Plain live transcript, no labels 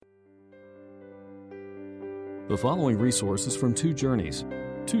The following resources from Two Journeys.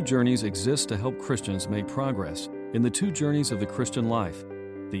 Two Journeys exists to help Christians make progress in the two journeys of the Christian life,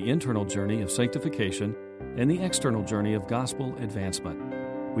 the internal journey of sanctification and the external journey of gospel advancement.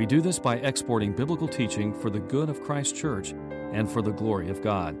 We do this by exporting biblical teaching for the good of Christ's church and for the glory of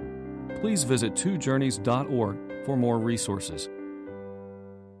God. Please visit twojourneys.org for more resources.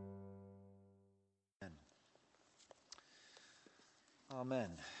 Amen.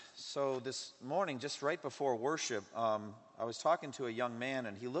 So this morning, just right before worship, I was talking to a young man,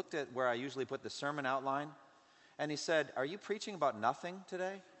 and he looked at where I usually put the sermon outline, and he said, "Are you preaching about nothing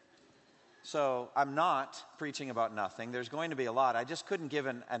today?" So I'm not preaching about nothing. There's going to be a lot. I just couldn't give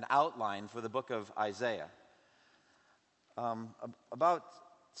an outline for the book of Isaiah. About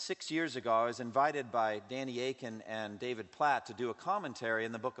 6 years ago, I was invited by Danny Akin and David Platt to do a commentary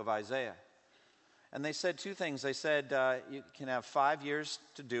in the book of Isaiah. And they said two things. They said you can have 5 years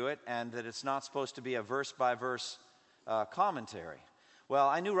to do it, and that it's not supposed to be a verse-by-verse commentary. Well,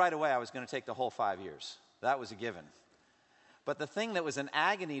 I knew right away I was going to take the whole 5 years. That was a given. But the thing that was an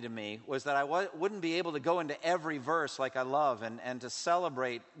agony to me was that I wouldn't be able to go into every verse like I love and to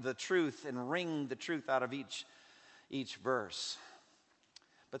celebrate the truth and wring the truth out of each verse.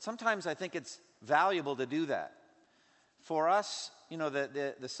 But sometimes I think it's valuable to do that. For us, you know,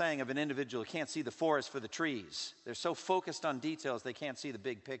 the saying of an individual can't see the forest for the trees. They're so focused on details they can't see the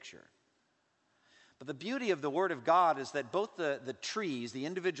big picture. But the beauty of the Word of God is that both the trees, the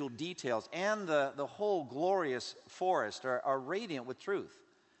individual details, and the whole glorious forest are radiant with truth.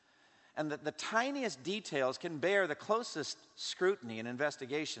 And that the tiniest details can bear the closest scrutiny and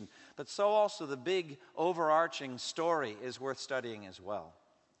investigation, but so also the big overarching story is worth studying as well.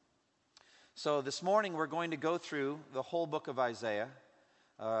 So this morning we're going to go through the whole book of Isaiah.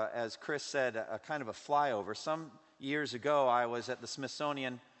 As Chris said, a kind of a flyover. Some years ago I was at the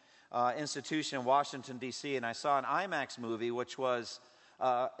Smithsonian Institution in Washington, D.C., and I saw an IMAX movie which was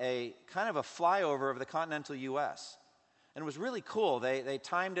a kind of a flyover of the continental U.S. And it was really cool. They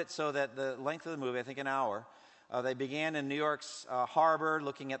timed it so that the length of the movie, I think an hour, they began in New York's harbor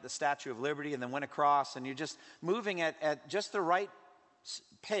looking at the Statue of Liberty and then went across, and you're just moving at just the right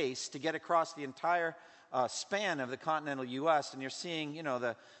pace to get across the entire span of the continental U.S. And you're seeing, you know,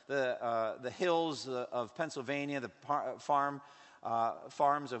 the hills of Pennsylvania, the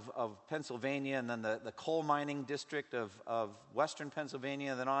farms of Pennsylvania, and then the coal mining district of western Pennsylvania,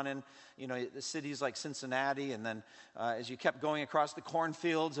 and then on in, you know, the cities like Cincinnati, and then as you kept going across the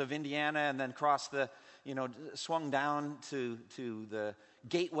cornfields of Indiana, and then across the, you know, swung down to the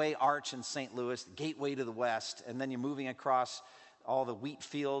Gateway Arch in St. Louis, the gateway to the west, and then you're moving across all the wheat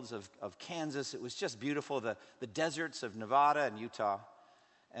fields of Kansas. It was just beautiful. The deserts of Nevada and Utah,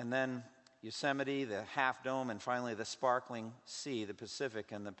 and then Yosemite, the Half Dome, and finally the sparkling sea, the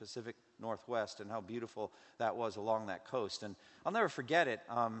Pacific and the Pacific Northwest, and how beautiful that was along that coast. And I'll never forget it.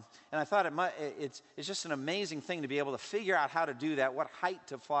 And I thought it's just an amazing thing to be able to figure out how to do that, what height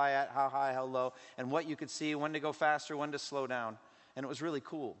to fly at, how high, how low, and what you could see, when to go faster, when to slow down. And it was really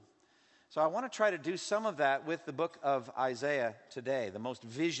cool. So I want to try to do some of that with the book of Isaiah today, the most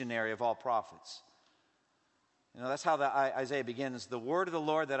visionary of all prophets. You know, that's how Isaiah begins. The word of the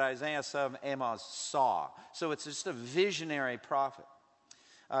Lord that Isaiah son of Amoz saw. So it's just a visionary prophet.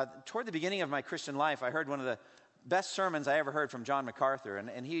 Toward the beginning of my Christian life, I heard one of the best sermons I ever heard from John MacArthur.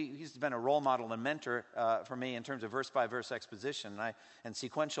 And he's been a role model and mentor for me in terms of verse-by-verse exposition and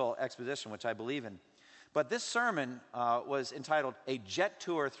sequential exposition, which I believe in. But this sermon was entitled A Jet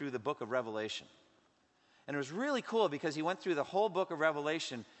Tour Through the Book of Revelation. And it was really cool because he went through the whole book of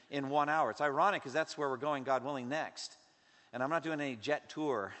Revelation in 1 hour. It's ironic because that's where we're going, God willing, next. And I'm not doing any jet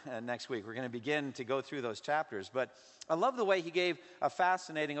tour next week. We're going to begin to go through those chapters. But I love the way he gave a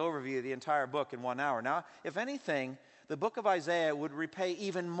fascinating overview of the entire book in 1 hour. Now, if anything, the book of Isaiah would repay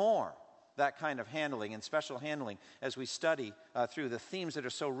even more that kind of handling and special handling as we study through the themes that are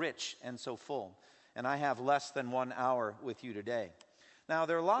so rich and so full. And I have less than 1 hour with you today. Now,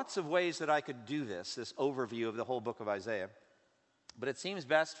 there are lots of ways that I could do this overview of the whole book of Isaiah. But it seems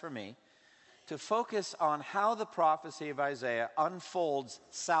best for me to focus on how the prophecy of Isaiah unfolds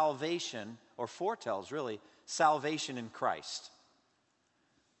salvation, or foretells, really, salvation in Christ.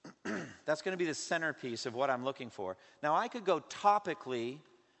 That's going to be the centerpiece of what I'm looking for. Now, I could go topically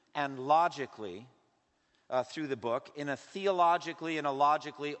and logically through the book in a theologically and a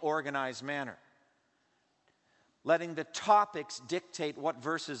logically organized manner, letting the topics dictate what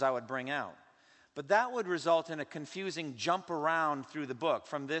verses I would bring out. But that would result in a confusing jump around through the book,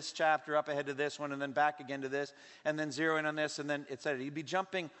 from this chapter up ahead to this one, and then back again to this, and then zero in on this, and then etc. You'd be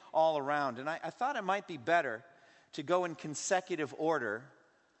jumping all around. And I thought it might be better to go in consecutive order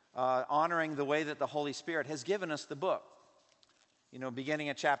honoring the way that the Holy Spirit has given us the book, beginning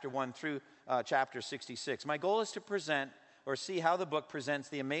at chapter 1 through chapter 66. My goal is to present or see how the book presents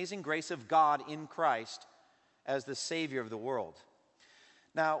the amazing grace of God in Christ as the Savior of the world.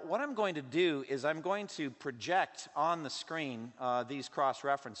 Now, what I'm going to do is I'm going to project on the screen these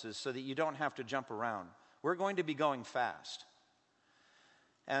cross-references so that you don't have to jump around. We're going to be going fast.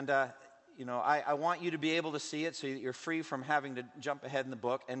 And, I want you to be able to see it so that you're free from having to jump ahead in the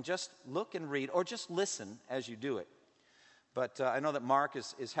book and just look and read or just listen as you do it. But I know that Mark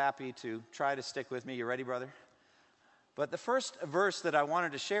is happy to try to stick with me. You ready, brother? But the first verse that I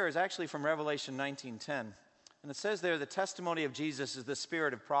wanted to share is actually from Revelation 19:10. And it says there, the testimony of Jesus is the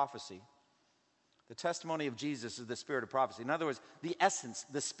spirit of prophecy. The testimony of Jesus is the spirit of prophecy. In other words, the essence,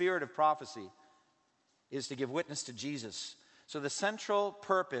 the spirit of prophecy is to give witness to Jesus. So the central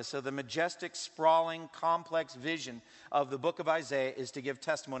purpose of the majestic, sprawling, complex vision of the book of Isaiah is to give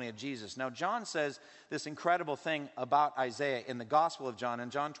testimony of Jesus. Now, John says this incredible thing about Isaiah in the Gospel of John,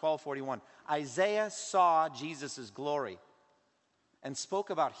 in John 12:41. Isaiah saw Jesus' glory and spoke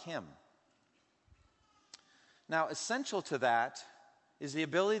about him. Now, essential to that is the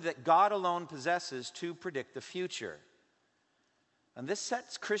ability that God alone possesses to predict the future. And this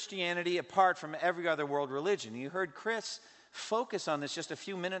sets Christianity apart from every other world religion. You heard Chris focus on this just a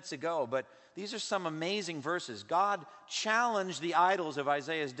few minutes ago, but these are some amazing verses. God challenged the idols of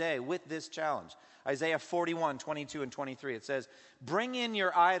Isaiah's day with this challenge. Isaiah 41:22 and 23, it says, "Bring in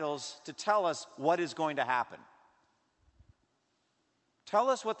your idols to tell us what is going to happen. Tell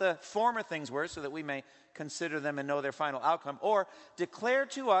us what the former things were so that we may consider them and know their final outcome. Or declare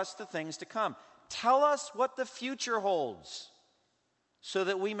to us the things to come. Tell us what the future holds so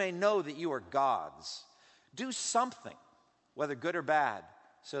that we may know that you are gods. Do something, whether good or bad,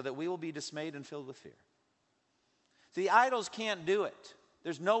 so that we will be dismayed and filled with fear." The idols can't do it.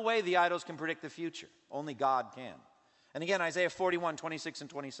 There's no way the idols can predict the future. Only God can. And again, Isaiah 41:26 and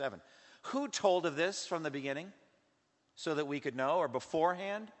 27. Who told of this from the beginning so that we could know, or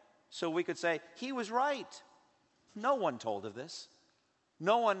beforehand so we could say, he was right? No one told of this.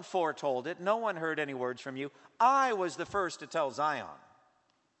 No one foretold it. No one heard any words from you. I was the first to tell Zion.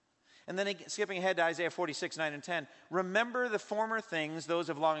 And then skipping ahead to Isaiah 46:9 and 10. Remember the former things, those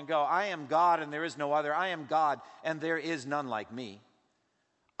of long ago. I am God and there is no other. I am God and there is none like me.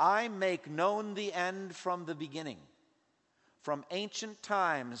 I make known the end from the beginning, from ancient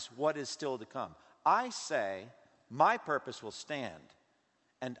times what is still to come. I say, my purpose will stand,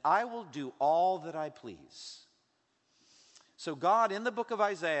 and I will do all that I please. So God, in the book of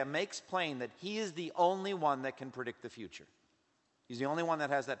Isaiah, makes plain that he is the only one that can predict the future. He's the only one that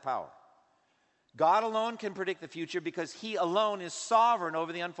has that power. God alone can predict the future because he alone is sovereign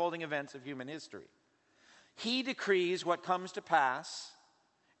over the unfolding events of human history. He decrees what comes to pass,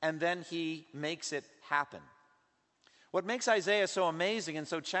 and then he makes it happen. What makes Isaiah so amazing and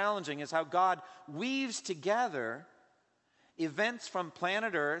so challenging is how God weaves together events from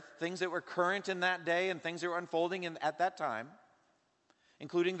planet Earth, things that were current in that day and things that were unfolding at that time,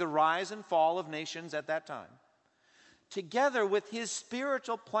 including the rise and fall of nations at that time, together with his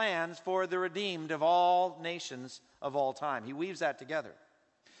spiritual plans for the redeemed of all nations of all time. He weaves that together.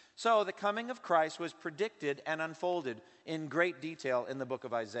 So the coming of Christ was predicted and unfolded in great detail in the book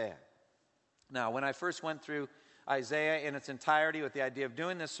of Isaiah. Now, when I first went through Isaiah in its entirety with the idea of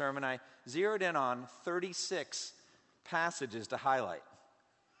doing this sermon, I zeroed in on 36 passages to highlight.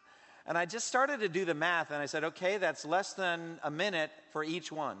 And I just started to do the math, and I said, okay, that's less than a minute for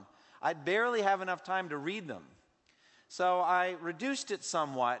each one. I'd barely have enough time to read them. So I reduced it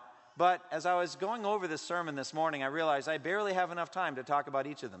somewhat, but as I was going over this sermon this morning, I realized I barely have enough time to talk about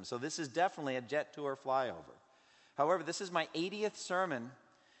each of them. So this is definitely a jet tour flyover. However, this is my 80th sermon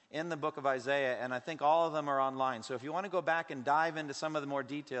in the book of Isaiah, and I think all of them are online. So if you want to go back and dive into some of the more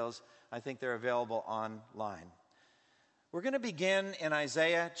details, I think they're available online. We're going to begin in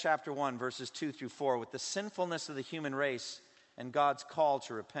Isaiah chapter 1, verses 2 through 4, with the sinfulness of the human race and God's call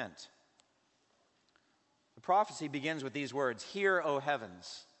to repent. The prophecy begins with these words, "Hear, O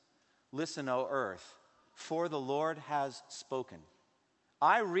heavens, listen, O earth, for the Lord has spoken.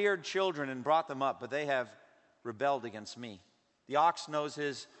 I reared children and brought them up, but they have rebelled against me. The ox knows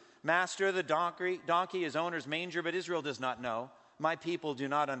his master, the donkey his owner's manger, but Israel does not know. My people do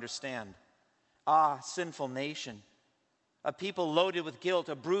not understand. Ah, sinful nation, a people loaded with guilt,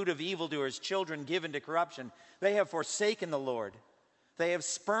 a brood of evildoers, children given to corruption. They have forsaken the Lord. They have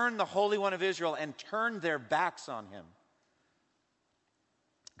spurned the Holy One of Israel and turned their backs on him."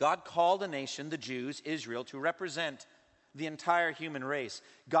 God called a nation, the Jews, Israel, to represent the entire human race.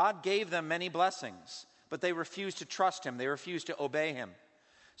 God gave them many blessings, but they refused to trust him. They refused to obey him.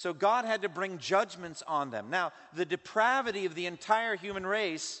 So God had to bring judgments on them. Now, the depravity of the entire human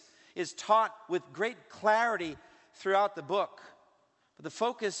race is taught with great clarity throughout the book. But the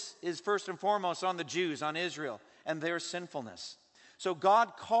focus is first and foremost on the Jews, on Israel, and their sinfulness. So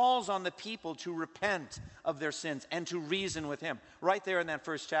God calls on the people to repent of their sins and to reason with him. Right there in that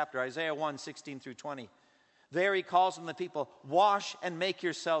first chapter, Isaiah 1, 16 through 20. There he calls on the people, wash and make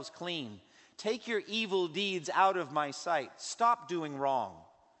yourselves clean. Take your evil deeds out of my sight. Stop doing wrong.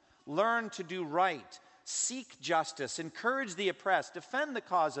 Learn to do right. Seek justice. Encourage the oppressed. Defend the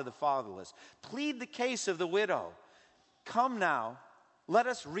cause of the fatherless. Plead the case of the widow. Come now, let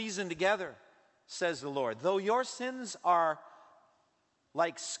us reason together, says the Lord. Though your sins are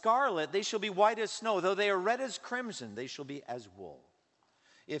like scarlet, they shall be white as snow. Though they are red as crimson, they shall be as wool.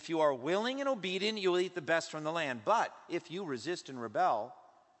 If you are willing and obedient, you will eat the best from the land. But if you resist and rebel,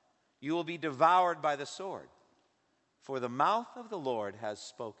 you will be devoured by the sword. For the mouth of the Lord has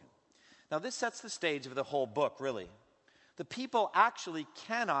spoken. Now this sets the stage of the whole book, really. The people actually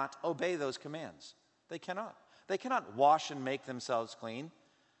cannot obey those commands. They cannot. They cannot wash and make themselves clean.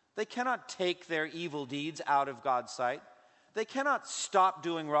 They cannot take their evil deeds out of God's sight. They cannot stop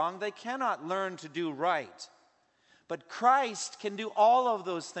doing wrong. They cannot learn to do right. But Christ can do all of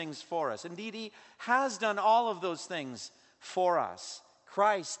those things for us. Indeed, he has done all of those things for us.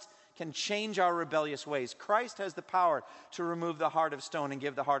 Christ can change our rebellious ways. Christ has the power to remove the heart of stone and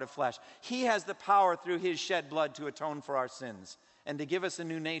give the heart of flesh. He has the power through his shed blood to atone for our sins and to give us a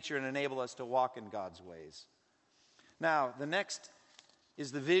new nature and enable us to walk in God's ways. Now, the next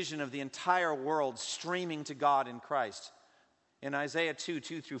is the vision of the entire world streaming to God in Christ. In Isaiah 2,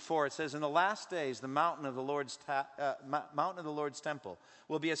 2 through 4, it says, in the last days, the mountain of the Lord's temple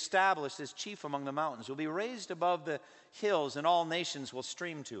will be established as chief among the mountains, will be raised above the hills, and all nations will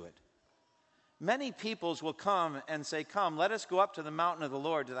stream to it. Many peoples will come and say, come, let us go up to the mountain of the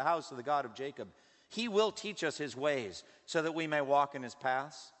Lord, to the house of the God of Jacob. He will teach us his ways, so that we may walk in his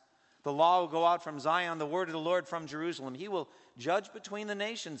paths. The law will go out from Zion, the word of the Lord from Jerusalem. He will judge between the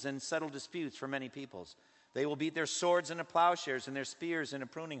nations and settle disputes for many peoples. They will beat their swords into plowshares and their spears into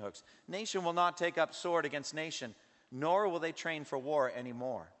pruning hooks. Nation will not take up sword against nation, nor will they train for war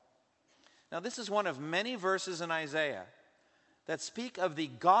anymore. Now, this is one of many verses in Isaiah that speak of the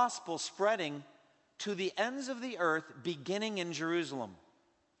gospel spreading to the ends of the earth, beginning in Jerusalem.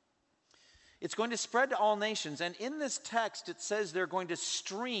 It's going to spread to all nations, and in this text it says they're going to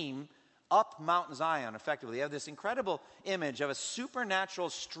stream up Mount Zion, effectively. You have this incredible image of a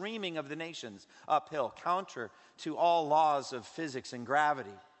supernatural streaming of the nations uphill, counter to all laws of physics and gravity.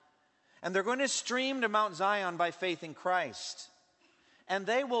 And they're going to stream to Mount Zion by faith in Christ. And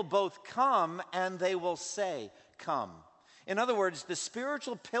they will both come and they will say, come. In other words, the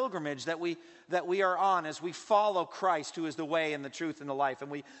spiritual pilgrimage that we are on as we follow Christ, who is the way and the truth and the life,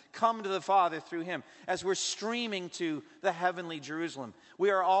 and we come to the Father through him, as we're streaming to the heavenly Jerusalem, we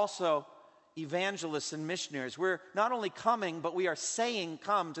are also evangelists and missionaries. We're not only coming, but we are saying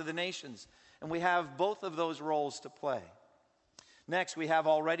come to the nations. And we have both of those roles to play. Next, we have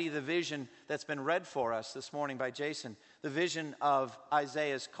already the vision that's been read for us this morning by Jason, the vision of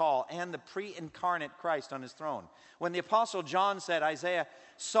Isaiah's call and the pre-incarnate Christ on his throne. When the Apostle John said Isaiah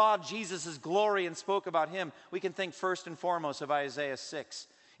saw Jesus' glory and spoke about him, we can think first and foremost of Isaiah 6.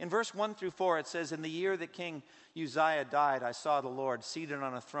 In verse 1 through 4, it says, in the year that King Uzziah died, I saw the Lord seated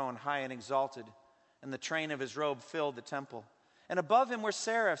on a throne, high and exalted, and the train of his robe filled the temple. And above him were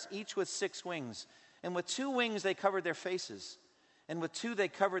seraphs, each with 6 wings. And with 2 wings they covered their faces. And with 2 they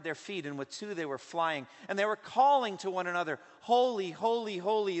covered their feet. And with 2 they were flying. And they were calling to one another, holy, holy,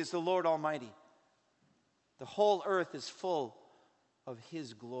 holy is the Lord Almighty. The whole earth is full of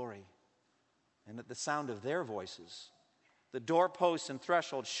his glory. And at the sound of their voices, the doorposts and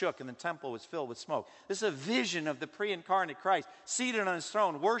threshold shook, and the temple was filled with smoke. This is a vision of the pre-incarnate Christ, seated on his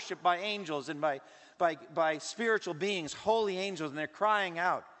throne, worshipped by angels and by spiritual beings, holy angels, and they're crying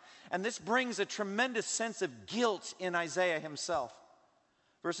out. And this brings a tremendous sense of guilt in Isaiah himself.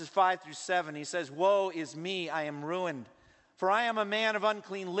 Verses 5 through 7, he says, woe is me, I am ruined, for I am a man of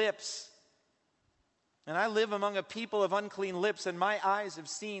unclean lips, and I live among a people of unclean lips, and my eyes have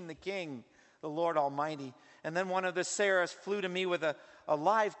seen the King, the Lord Almighty. And then one of the seraphs flew to me with a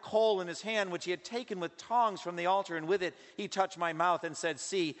live coal in his hand, which he had taken with tongs from the altar, and with it he touched my mouth and said,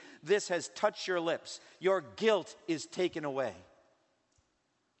 see, this has touched your lips. Your guilt is taken away.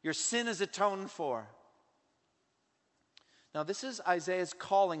 Your sin is atoned for. Now, this is Isaiah's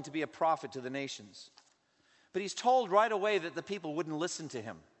calling to be a prophet to the nations. But he's told right away that the people wouldn't listen to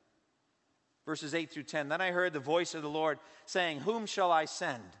him. Verses 8 through 10, then I heard the voice of the Lord saying, whom shall I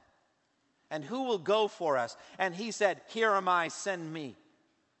send? And who will go for us? And he said, here am I, send me.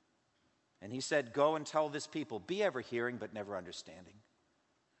 He said, go and tell this people, be ever hearing but never understanding.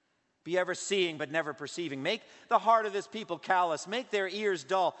 Be ever seeing but never perceiving. Make the heart of this people callous. Make their ears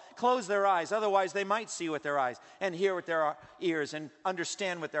dull. Close their eyes. Otherwise they might see with their eyes and hear with their ears and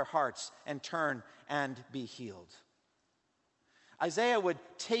understand with their hearts and turn and be healed. Isaiah would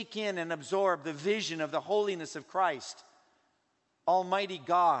take in and absorb the vision of the holiness of Christ, Almighty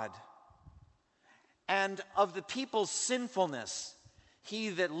God, and of the people's sinfulness, he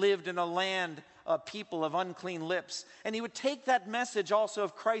that lived in a land a people of unclean lips. And he would take that message also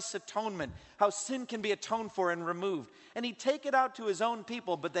of Christ's atonement, how sin can be atoned for and removed. And he'd take it out to his own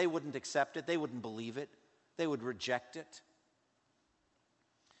people, but they wouldn't accept it. They wouldn't believe it. They would reject it.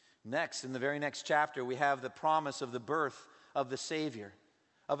 Next, in the very next chapter, we have the promise of the birth of the Savior,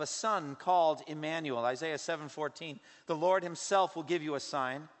 of a son called Emmanuel. Isaiah 7:14, the Lord himself will give you a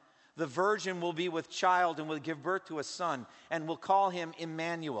sign. The virgin will be with child and will give birth to a son and will call him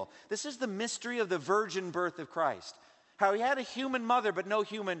Emmanuel. This is the mystery of the virgin birth of Christ. How he had a human mother but no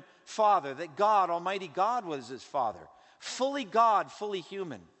human father. That God, Almighty God, was his father. Fully God, fully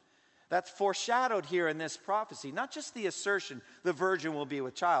human. That's foreshadowed here in this prophecy. Not just the assertion the virgin will be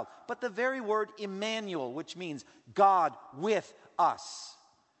with child, but the very word Emmanuel, which means God with us.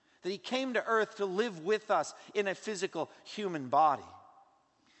 That he came to earth to live with us in a physical human body.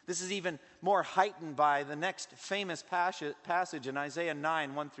 This is even more heightened by the next famous passage in Isaiah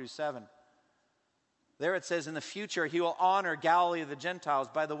 9, 1-7. There it says, in the future he will honor Galilee of the Gentiles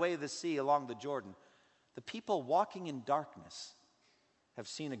by the way of the sea along the Jordan. The people walking in darkness have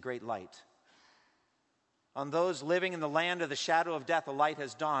seen a great light. On those living in the land of the shadow of death, a light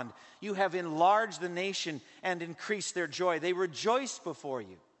has dawned. You have enlarged the nation and increased their joy. They rejoice before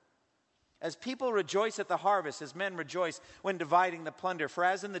you. As people rejoice at the harvest, as men rejoice when dividing the plunder. For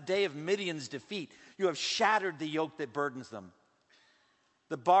as in the day of Midian's defeat, you have shattered the yoke that burdens them.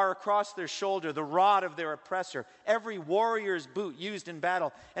 The bar across their shoulder, the rod of their oppressor, every warrior's boot used in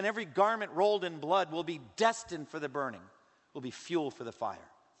battle, and every garment rolled in blood will be destined for the burning, will be fuel for the fire.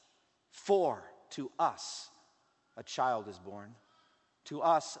 For to us a child is born, to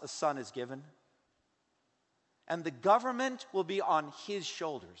us a son is given, and the government will be on his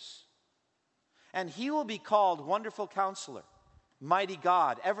shoulders. And he will be called Wonderful Counselor, Mighty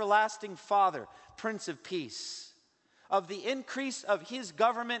God, Everlasting Father, Prince of Peace. Of the increase of his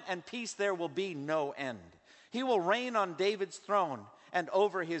government and peace there will be no end. He will reign on David's throne and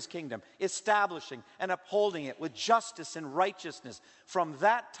over his kingdom, establishing and upholding it with justice and righteousness from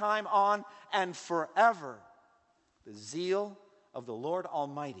that time on and forever. The zeal of the Lord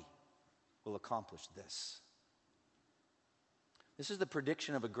Almighty will accomplish this. This is the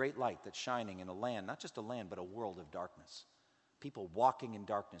prediction of a great light that's shining in a land, not just a land, but a world of darkness. People walking in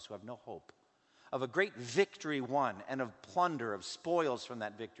darkness who have no hope. Of a great victory won and of plunder, of spoils from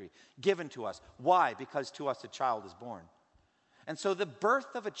that victory given to us. Why? Because to us a child is born. And so the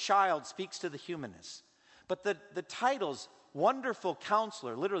birth of a child speaks to the humanness. But the titles, Wonderful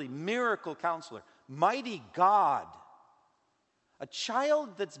Counselor, literally Miracle Counselor, Mighty God. A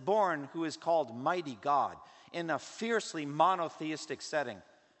child that's born who is called Mighty God in a fiercely monotheistic setting.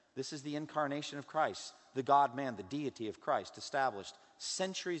 This is the incarnation of Christ, the God-man, the deity of Christ, established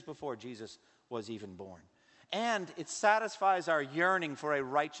centuries before Jesus was even born. And it satisfies our yearning for a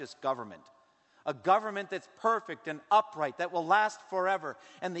righteous government. A government that's perfect and upright, that will last forever.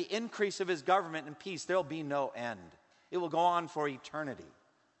 And the increase of his government and peace, there'll be no end. It will go on for eternity.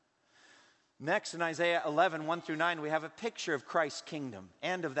 Next, in Isaiah 11, 1-9, we have a picture of Christ's kingdom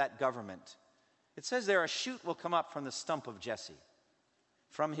and of that government. It says there, a shoot will come up from the stump of Jesse.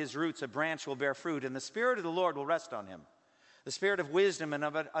 From his roots a branch will bear fruit, and the Spirit of the Lord will rest on him. The Spirit of wisdom and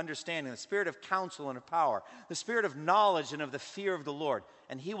of understanding, the Spirit of counsel and of power, the Spirit of knowledge and of the fear of the Lord.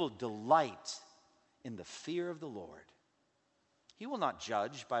 And he will delight in the fear of the Lord. He will not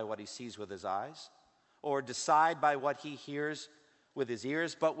judge by what he sees with his eyes, or decide by what he hears with his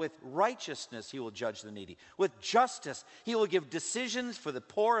ears, but with righteousness he will judge the needy. With justice he will give decisions for the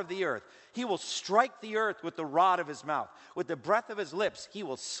poor of the earth. He will strike the earth with the rod of his mouth. With the breath of his lips he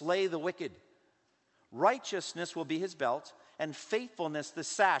will slay the wicked. Righteousness will be his belt, and faithfulness the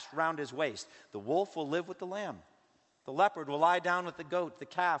sash round his waist. The wolf will live with the lamb. The leopard will lie down with the goat, the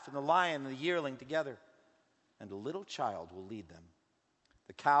calf, and the lion and the yearling together. And a little child will lead them.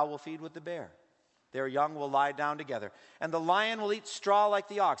 The cow will feed with the bear. Their young will lie down together. And the lion will eat straw like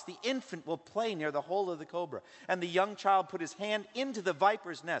the ox. The infant will play near the hole of the cobra. And the young child put his hand into the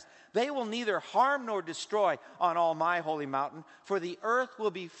viper's nest. They will neither harm nor destroy on all my holy mountain, for the earth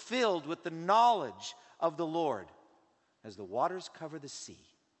will be filled with the knowledge of the Lord as the waters cover the sea.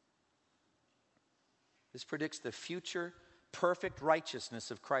 This predicts the future perfect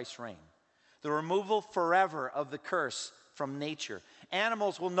righteousness of Christ's reign. The removal forever of the curse from nature.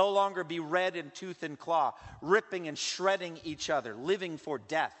 Animals will no longer be red in tooth and claw, ripping and shredding each other, living for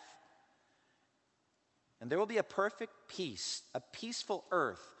death. And there will be a perfect peace, a peaceful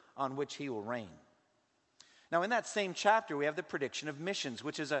earth on which he will reign. Now, in that same chapter, we have the prediction of missions,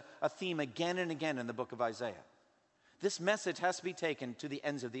 which is a theme again and again in the book of Isaiah. This message has to be taken to the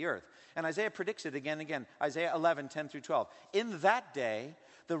ends of the earth. And Isaiah predicts it again and again. Isaiah 11, 10 through 12. In that day,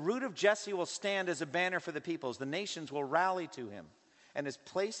 the root of Jesse will stand as a banner for the peoples. The nations will rally to him, and his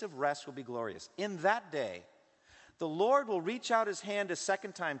place of rest will be glorious. In that day, the Lord will reach out his hand a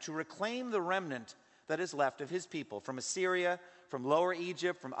second time to reclaim the remnant that is left of his people from Assyria, from Lower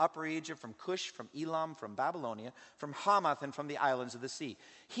Egypt, from Upper Egypt, from Cush, from Elam, from Babylonia, from Hamath, and from the islands of the sea.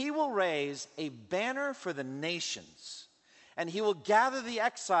 He will raise a banner for the nations, and he will gather the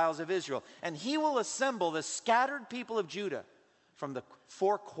exiles of Israel, and he will assemble the scattered people of Judah from the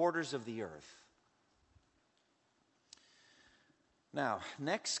four quarters of the earth. Now,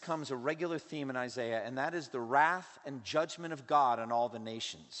 next comes a regular theme in Isaiah, and that is the wrath and judgment of God on all the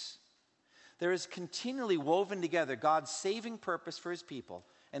nations. There is continually woven together God's saving purpose for his people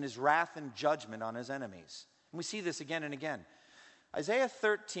and his wrath and judgment on his enemies. And we see this again and again. Isaiah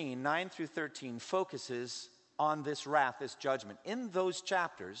 13, 9 through 13, focuses on this wrath, this judgment. In those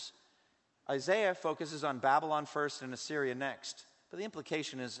chapters, Isaiah focuses on Babylon first and Assyria next. But the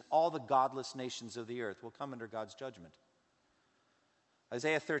implication is all the godless nations of the earth will come under God's judgment.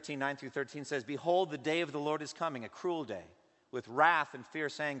 Isaiah 13, 9 through 13 says, "Behold, the day of the Lord is coming, a cruel day, with wrath and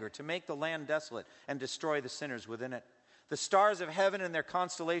fierce anger, to make the land desolate and destroy the sinners within it. The stars of heaven and their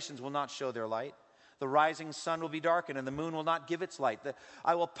constellations will not show their light. The rising sun will be darkened, and the moon will not give its light.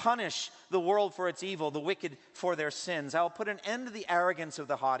 I will punish the world for its evil, the wicked for their sins. I will put an end to the arrogance of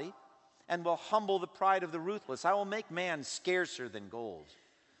the haughty, and will humble the pride of the ruthless. I will make man scarcer than gold,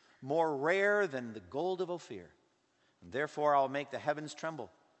 more rare than the gold of Ophir. And therefore I will make the heavens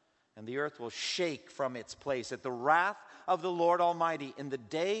tremble, and the earth will shake from its place at the wrath of the Lord Almighty in the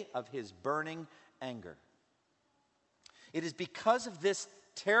day of his burning anger." It is because of this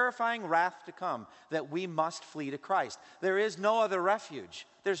terrifying wrath to come that we must flee to Christ. There is no other refuge.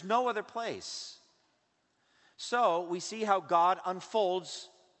 There's no other place. So we see how God unfolds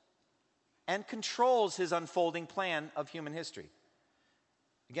and controls his unfolding plan of human history.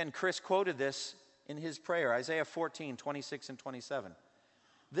 Again, Chris quoted this in his prayer, Isaiah 14, 26 and 27.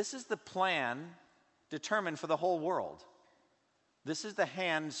 This is the plan determined for the whole world. This is the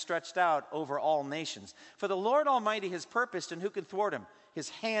hand stretched out over all nations. For the Lord Almighty has purposed, and who can thwart him? His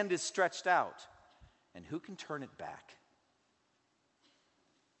hand is stretched out, and who can turn it back?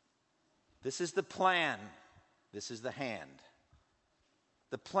 This is the plan. This is the hand.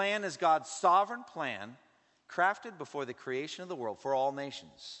 The plan is God's sovereign plan, crafted before the creation of the world for all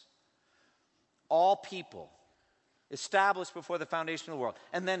nations, all people, established before the foundation of the world.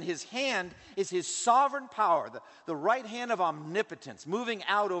 And then his hand is his sovereign power, the right hand of omnipotence, moving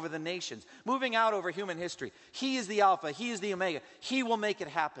out over the nations, moving out over human history. He is the Alpha, he is the Omega. He will make it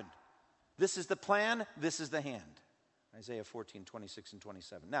happen. This is the plan, this is the hand. Isaiah 14, 26 and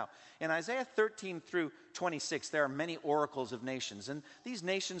 27. Now, in Isaiah 13 through 26, there are many oracles of nations. And these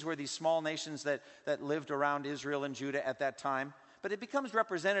nations were these small nations that lived around Israel and Judah at that time. But it becomes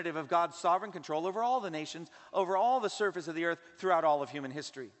representative of God's sovereign control over all the nations, over all the surface of the earth, throughout all of human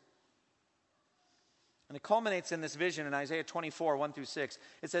history. And it culminates in this vision in Isaiah 24, 1 through 6.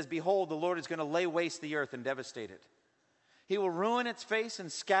 It says, "Behold, the Lord is going to lay waste the earth and devastate it. He will ruin its face and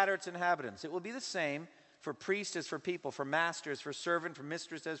scatter its inhabitants. It will be the same for priest as for people, for master as for servant, for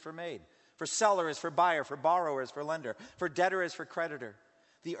mistress as for maid, for seller as for buyer, for borrower as for lender, for debtor as for creditor.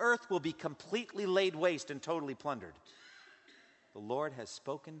 The earth will be completely laid waste and totally plundered. The Lord has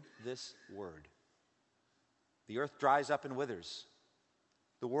spoken this word." The earth dries up and withers.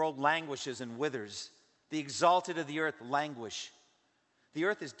 The world languishes and withers. The exalted of the earth languish. The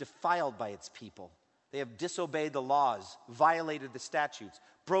earth is defiled by its people. They have disobeyed the laws, violated the statutes,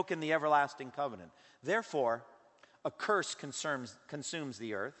 broken the everlasting covenant. Therefore, a curse consumes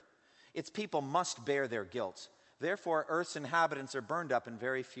the earth. Its people must bear their guilt. Therefore, earth's inhabitants are burned up and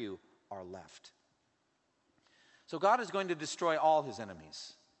very few are left. So God is going to destroy all his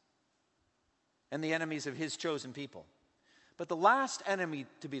enemies and the enemies of his chosen people. But the last enemy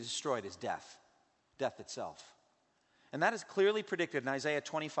to be destroyed is death, death itself. And that is clearly predicted in Isaiah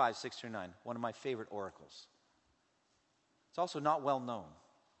 25, 6 through 9, one of my favorite oracles. It's also not well known.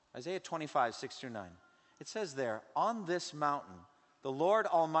 Isaiah 25, 6 through 9. It says there, "On this mountain, the Lord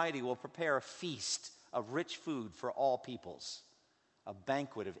Almighty will prepare a feast of rich food for all peoples, a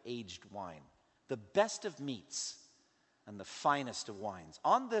banquet of aged wine, the best of meats, and the finest of wines.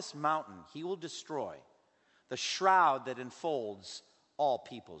 On this mountain he will destroy the shroud that enfolds all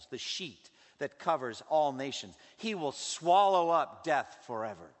peoples, the sheet that covers all nations. He will swallow up death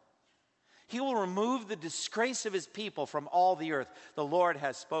forever. He will remove the disgrace of his people from all the earth. The Lord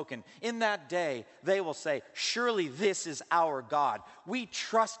has spoken. In that day, they will say, surely this is our God. We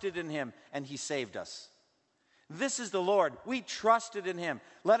trusted in him, and he saved us. This is the Lord. We trusted in him.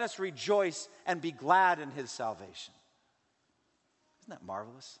 Let us rejoice and be glad in his salvation. Isn't that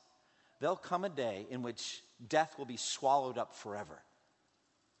marvelous? There'll come a day in which death will be swallowed up forever.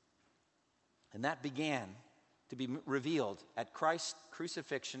 And that began to be revealed at Christ's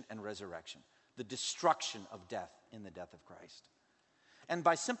crucifixion and resurrection, the destruction of death in the death of Christ. And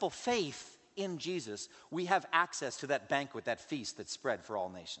by simple faith in Jesus, we have access to that banquet, that feast that's spread for all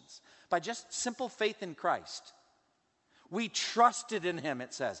nations. By just simple faith in Christ, we trusted in him,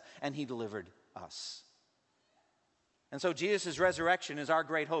 it says, and he delivered us. And so Jesus' resurrection is our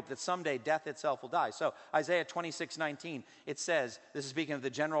great hope that someday death itself will die. So Isaiah 26:19, it says, this is speaking of the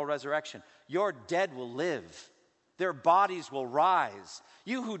general resurrection, your dead will live. Their bodies will rise.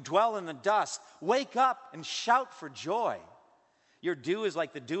 You who dwell in the dust, wake up and shout for joy. Your dew is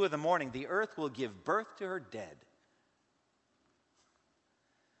like the dew of the morning. The earth will give birth to her dead.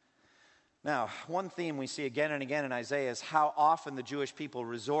 Now, one theme we see again and again in Isaiah is how often the Jewish people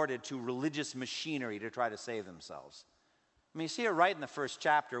resorted to religious machinery to try to save themselves. I mean, you see it right in the first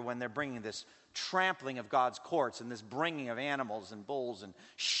chapter when they're bringing this trampling of God's courts and this bringing of animals and bulls and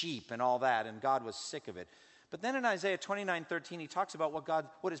sheep and all that, and God was sick of it. But then in Isaiah 29:13, he talks about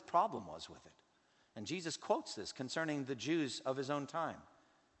what his problem was with it. And Jesus quotes this concerning the Jews of his own time.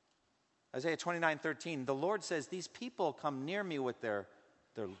 Isaiah 29:13, the Lord says, these people come near me with their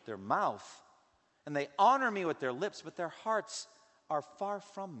mouth, and they honor me with their lips, but their hearts are far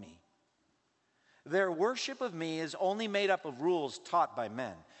from me. Their worship of me is only made up of rules taught by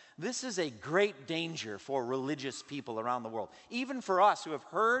men. This is a great danger for religious people around the world, even for us who have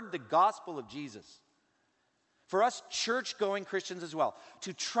heard the gospel of Jesus. For us church-going Christians as well,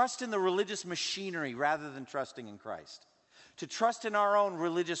 to trust in the religious machinery rather than trusting in Christ. To trust in our own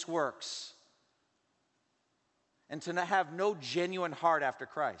religious works. And to have no genuine heart after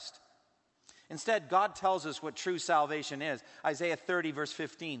Christ. Instead, God tells us what true salvation is. Isaiah 30, verse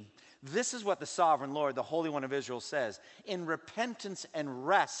 15. This is what the sovereign Lord, the Holy One of Israel, says. In repentance and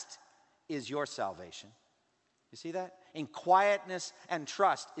rest is your salvation. You see that? In quietness and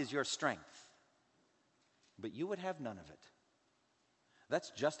trust is your strength. But you would have none of it. That's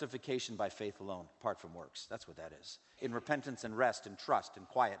justification by faith alone, apart from works. That's what that is. In repentance and rest and trust and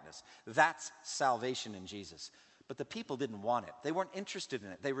quietness. That's salvation in Jesus. But the people didn't want it. They weren't interested in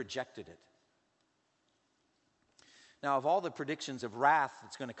it. They rejected it. Now, of all the predictions of wrath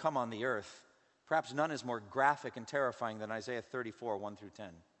that's going to come on the earth, perhaps none is more graphic and terrifying than Isaiah 34, 1 through 10.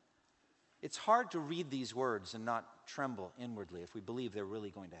 It's hard to read these words and not tremble inwardly if we believe they're really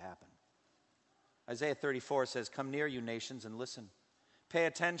going to happen. Isaiah 34 says, come near, you nations, and listen. Pay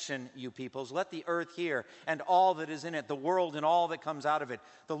attention, you peoples. Let the earth hear, and all that is in it, the world and all that comes out of it.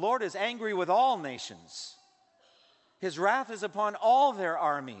 The Lord is angry with all nations. His wrath is upon all their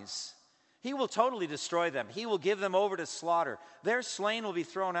armies. He will totally destroy them. He will give them over to slaughter. Their slain will be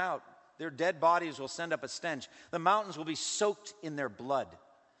thrown out. Their dead bodies will send up a stench. The mountains will be soaked in their blood.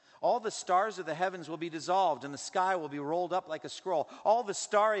 All the stars of the heavens will be dissolved, and the sky will be rolled up like a scroll. All the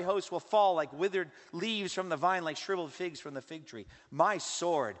starry hosts will fall like withered leaves from the vine, like shriveled figs from the fig tree. My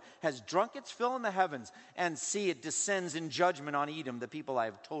sword has drunk its fill in the heavens, and see, it descends in judgment on Edom, the people I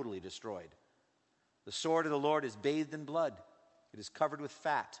have totally destroyed. The sword of the Lord is bathed in blood. It is covered with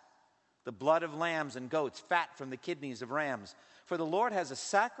fat, the blood of lambs and goats, fat from the kidneys of rams. For the Lord has a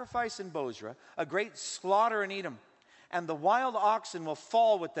sacrifice in Bozrah, a great slaughter in Edom. And the wild oxen will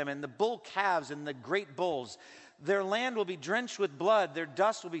fall with them, and the bull calves and the great bulls. Their land will be drenched with blood. Their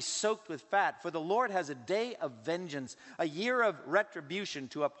dust will be soaked with fat. For the Lord has a day of vengeance, a year of retribution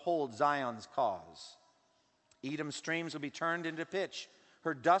to uphold Zion's cause. Edom's streams will be turned into pitch,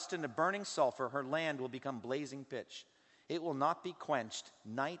 her dust into burning sulfur. Her land will become blazing pitch. It will not be quenched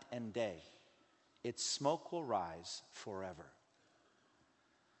night and day. Its smoke will rise forever.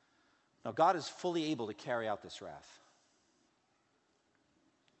 Now, God is fully able to carry out this wrath.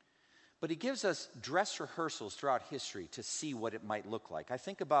 But he gives us dress rehearsals throughout history to see what it might look like. I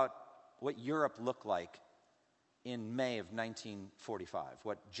think about what Europe looked like in May of 1945,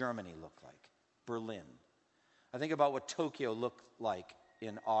 what Germany looked like, Berlin. I think about what Tokyo looked like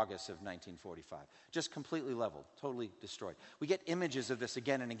in August of 1945. Just completely leveled, totally destroyed. We get images of this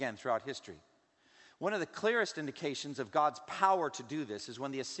again and again throughout history. One of the clearest indications of God's power to do this is when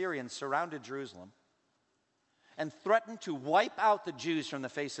the Assyrians surrounded Jerusalem. and threatened to wipe out the Jews from the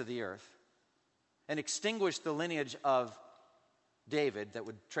face of the earth and extinguish the lineage of David that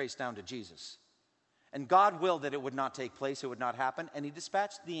would trace down to Jesus. And God willed that it would not take place, it would not happen, and he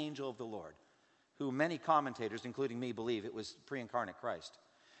dispatched the angel of the Lord, who many commentators, including me, believe it was pre-incarnate Christ.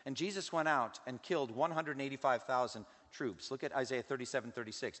 And Jesus went out and killed 185,000 troops. Look at Isaiah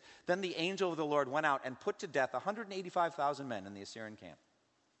 37:36. Then the angel of the Lord went out and put to death 185,000 men in the Assyrian camp.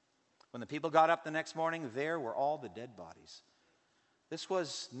 When the people got up the next morning, there were all the dead bodies. This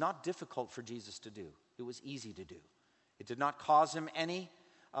was not difficult for Jesus to do. It was easy to do. It did not cause him any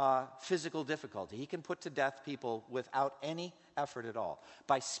physical difficulty. He can put to death people without any effort at all,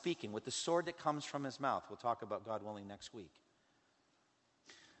 by speaking with the sword that comes from his mouth. We'll talk about, God willing, next week.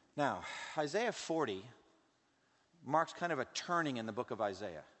 Now, Isaiah 40 marks kind of a turning in the book of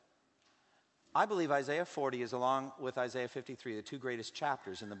Isaiah. I believe Isaiah 40 is, along with Isaiah 53, the two greatest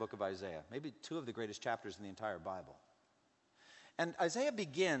chapters in the book of Isaiah, maybe two of the greatest chapters in the entire Bible. And Isaiah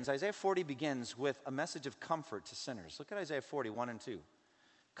 40 begins with a message of comfort to sinners. Look at Isaiah 40, 1 and 2.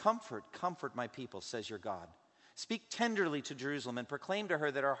 Comfort, comfort my people, says your God. Speak tenderly to Jerusalem and proclaim to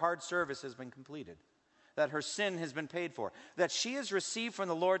her that her hard service has been completed, that her sin has been paid for, that she has received from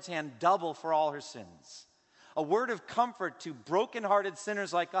the Lord's hand double for all her sins. A word of comfort to broken-hearted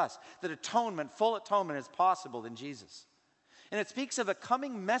sinners like us, that atonement, full atonement is possible in Jesus. And it speaks of a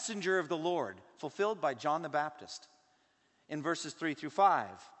coming messenger of the Lord, fulfilled by John the Baptist in verses 3 through 5.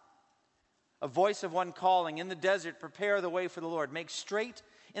 A voice of one calling, in the desert, prepare the way for the Lord. Make straight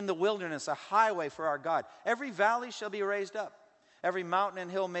in the wilderness a highway for our God. Every valley shall be raised up, every mountain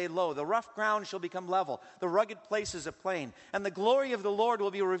and hill made low. The rough ground shall become level, the rugged places a plain. And the glory of the Lord will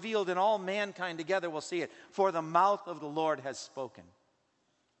be revealed, and all mankind together will see it. For the mouth of the Lord has spoken.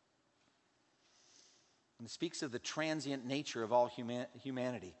 And it speaks of the transient nature of all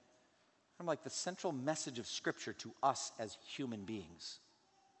humanity. I'm like the central message of Scripture to us as human beings.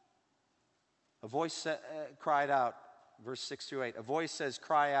 A voice cried out, verse 6 through 8. A voice says,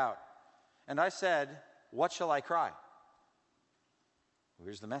 cry out. And I said, what shall I cry? Well,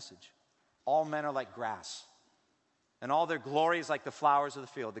 here's the message. All men are like grass, and all their glory is like the flowers of the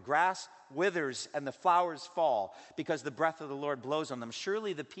field. The grass withers and the flowers fall because the breath of the Lord blows on them.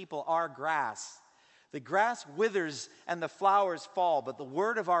 Surely the people are grass. The grass withers and the flowers fall, but the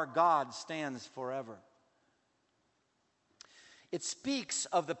word of our God stands forever. It speaks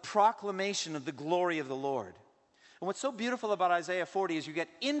of the proclamation of the glory of the Lord. And what's so beautiful about Isaiah 40 is you get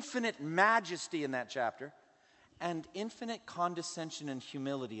infinite majesty in that chapter and infinite condescension and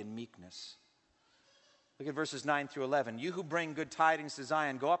humility and meekness. Look at verses 9 through 11. You who bring good tidings to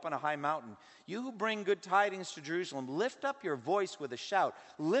Zion, go up on a high mountain. You who bring good tidings to Jerusalem, lift up your voice with a shout.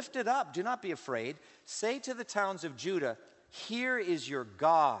 Lift it up, do not be afraid. Say to the towns of Judah, here is your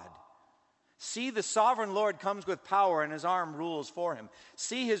God. See, the sovereign Lord comes with power, and his arm rules for him.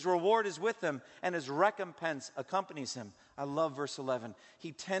 See, his reward is with him, and his recompense accompanies him. I love verse 11.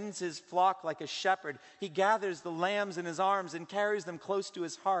 He tends his flock like a shepherd. He gathers the lambs in his arms and carries them close to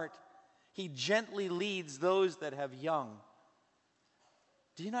his heart. He gently leads those that have young.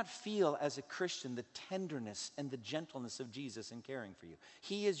 Do you not feel as a Christian the tenderness and the gentleness of Jesus in caring for you?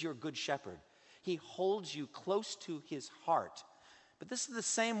 He is your good shepherd. He holds you close to his heart. But this is the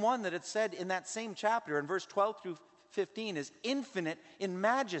same one that it said in that same chapter in verse 12 through 15 is infinite in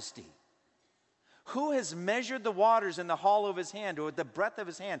majesty. Who has measured the waters in the hollow of his hand, or with the breadth of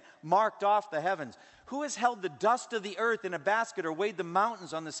his hand marked off the heavens? Who has held the dust of the earth in a basket, or weighed the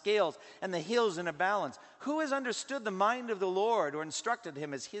mountains on the scales and the hills in a balance? Who has understood the mind of the Lord, or instructed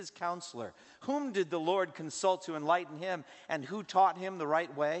him as his counselor? Whom did the Lord consult to enlighten him, and who taught him the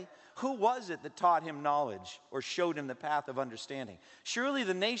right way? Who was it that taught him knowledge, or showed him the path of understanding? Surely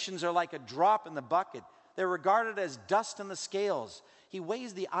the nations are like a drop in the bucket. They're regarded as dust in the scales. He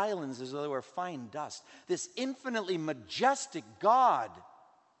weighs the islands as though they were fine dust. This infinitely majestic God,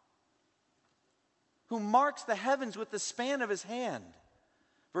 who marks the heavens with the span of his hand.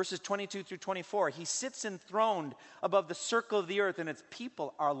 Verses 22 through 24. He sits enthroned above the circle of the earth, and its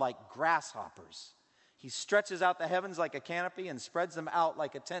people are like grasshoppers. He stretches out the heavens like a canopy and spreads them out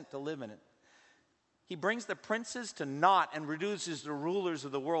like a tent to live in it. He brings the princes to naught and reduces the rulers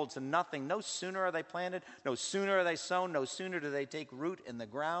of the world to nothing. No sooner are they planted, no sooner are they sown, no sooner do they take root in the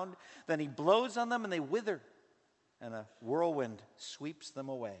ground, than he blows on them and they wither, and a whirlwind sweeps them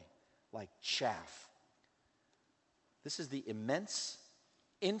away like chaff. This is the immense,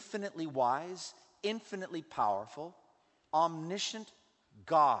 infinitely wise, infinitely powerful, omniscient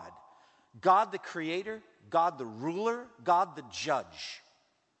God. God the creator, God the ruler, God the judge,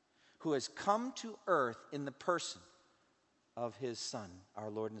 who has come to earth in the person of his Son,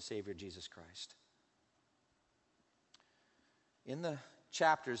 our Lord and Savior, Jesus Christ. In the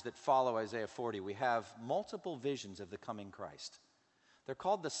chapters that follow Isaiah 40, we have multiple visions of the coming Christ. They're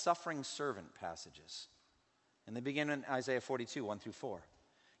called the suffering servant passages. And they begin in Isaiah 42, 1 through 4.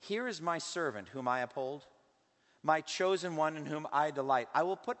 Here is my servant whom I uphold, my chosen one in whom I delight. I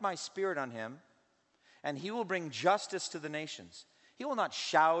will put my spirit on him, and he will bring justice to the nations. He will not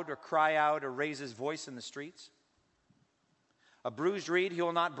shout or cry out or raise his voice in the streets. A bruised reed he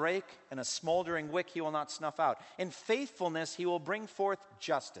will not break, and a smoldering wick he will not snuff out. In faithfulness he will bring forth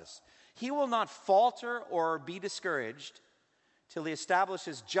justice. He will not falter or be discouraged till he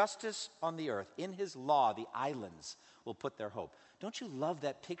establishes justice on the earth. In his law the islands will put their hope. Don't you love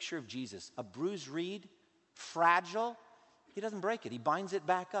that picture of Jesus? A bruised reed, fragile, he doesn't break it. He binds it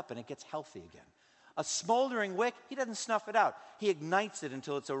back up and it gets healthy again. A smoldering wick, he doesn't snuff it out. He ignites it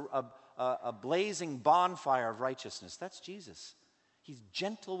until it's a blazing bonfire of righteousness. That's Jesus. He's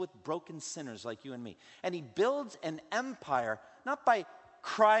gentle with broken sinners like you and me. And he builds an empire, not by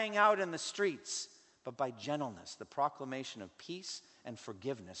crying out in the streets, but by gentleness, the proclamation of peace and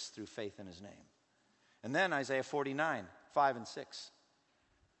forgiveness through faith in his name. And then Isaiah 49, 5 and 6.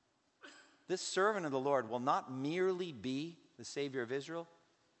 This servant of the Lord will not merely be the Savior of Israel,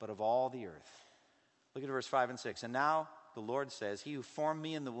 but of all the earth. Look at verse 5 and 6. And now the Lord says, he who formed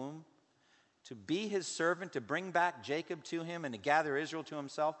me in the womb, to be his servant, to bring back Jacob to him, and to gather Israel to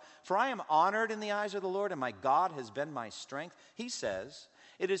himself. For I am honored in the eyes of the Lord, and my God has been my strength. He says,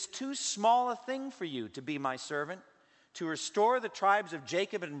 it is too small a thing for you to be my servant, to restore the tribes of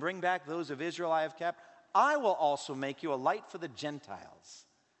Jacob and bring back those of Israel I have kept. I will also make you a light for the Gentiles,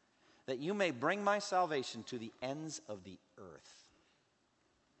 that you may bring my salvation to the ends of the earth.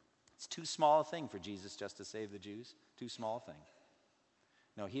 It's too small a thing for Jesus just to save the Jews. Too small a thing.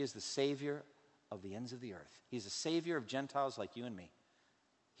 No, he is the Savior of the ends of the earth. He is the Savior of Gentiles like you and me.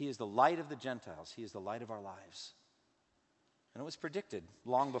 He is the light of the Gentiles. He is the light of our lives. And it was predicted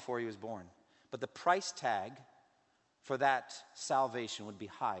long before he was born. But the price tag for that salvation would be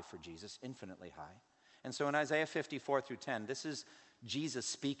high for Jesus, infinitely high. And so in Isaiah 54 through 10, this is Jesus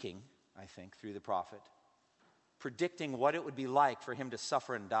speaking, I think, through the prophet, predicting what it would be like for him to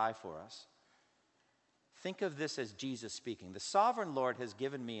suffer and die for us. Think of this as Jesus speaking. The sovereign Lord has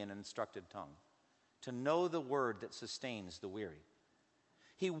given me an instructed tongue to know the word that sustains the weary.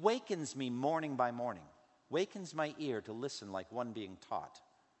 He wakens me morning by morning, wakens my ear to listen like one being taught.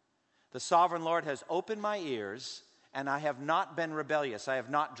 The sovereign Lord has opened my ears, and I have not been rebellious. I have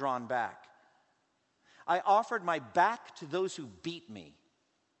not drawn back. I offered my back to those who beat me,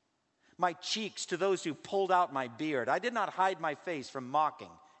 my cheeks to those who pulled out my beard. I did not hide my face from mocking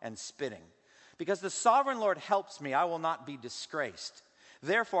and spitting. Because the sovereign Lord helps me, I will not be disgraced.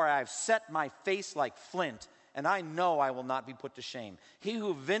 Therefore I have set my face like flint, and I know I will not be put to shame. He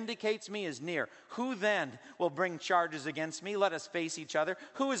who vindicates me is near. Who then will bring charges against me? Let us face each other.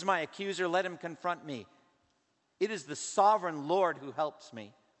 Who is my accuser? Let him confront me. It is the sovereign Lord who helps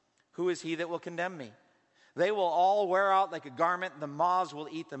me. Who is he that will condemn me? They will all wear out like a garment, and the moths will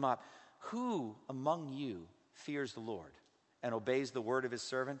eat them up. Who among you fears the Lord and obeys the word of his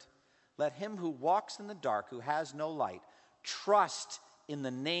servant? Let him who walks in the dark, who has no light, trust in the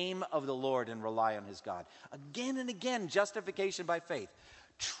name of the Lord and rely on his God. Again and again, justification by faith.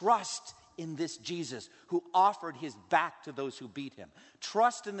 Trust in this Jesus who offered his back to those who beat him.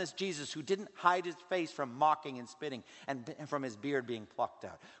 Trust in this Jesus who didn't hide his face from mocking and spitting and from his beard being plucked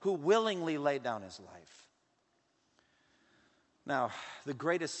out, who willingly laid down his life. Now, the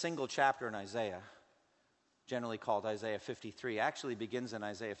greatest single chapter in Isaiah, generally called Isaiah 53, actually begins in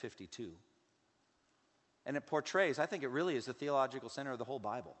Isaiah 52. And it portrays, I think it really is the theological center of the whole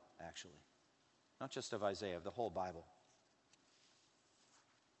Bible, actually. Not just of Isaiah, of the whole Bible.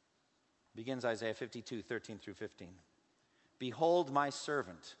 Begins Isaiah 52, 13 through 15. Behold, my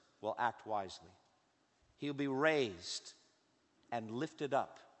servant will act wisely. He will be raised and lifted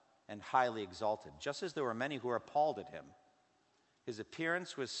up and highly exalted, just as there were many who were appalled at him. His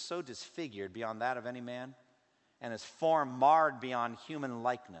appearance was so disfigured beyond that of any man, and his form marred beyond human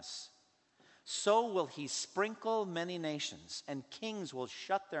likeness. So will he sprinkle many nations, and kings will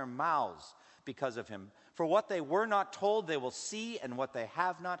shut their mouths because of him. For what they were not told, they will see, and what they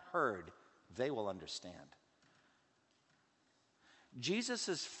have not heard, they will understand.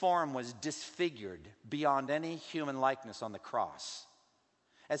 Jesus' form was disfigured beyond any human likeness on the cross.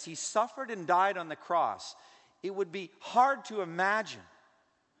 As he suffered and died on the cross, it would be hard to imagine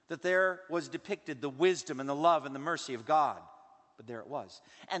that there was depicted the wisdom and the love and the mercy of God. But there it was.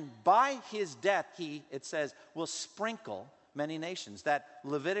 And by his death, he, it says, will sprinkle many nations. That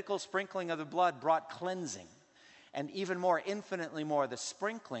Levitical sprinkling of the blood brought cleansing. And even more, infinitely more, the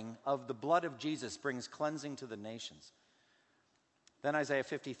sprinkling of the blood of Jesus brings cleansing to the nations. Then Isaiah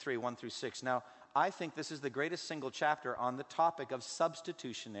 53, 1 through 6. Now, I think this is the greatest single chapter on the topic of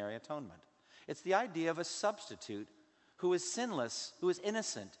substitutionary atonement. It's the idea of a substitute who is sinless, who is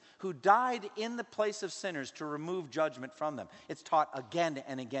innocent, who died in the place of sinners to remove judgment from them. It's taught again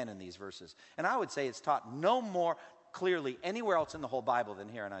and again in these verses. And I would say it's taught no more clearly anywhere else in the whole Bible than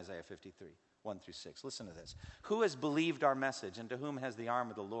here in Isaiah 53, 1 through 6. Listen to this. Who has believed our message, and to whom has the arm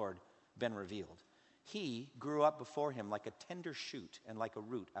of the Lord been revealed? He grew up before him like a tender shoot and like a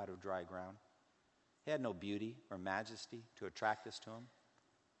root out of dry ground. He had no beauty or majesty to attract us to him,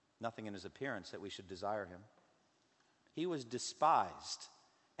 nothing in his appearance that we should desire him. He was despised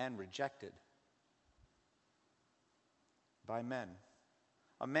and rejected by men,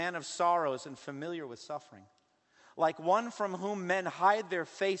 a man of sorrows and familiar with suffering. Like one from whom men hide their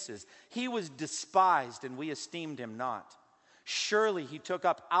faces, he was despised and we esteemed him not. Surely he took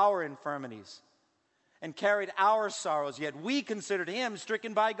up our infirmities and carried our sorrows, yet we considered him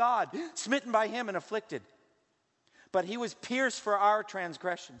stricken by God, smitten by him and afflicted. But he was pierced for our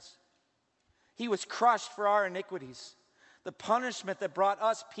transgressions. He was crushed for our iniquities. The punishment that brought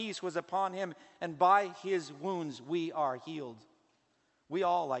us peace was upon him, and by his wounds we are healed. We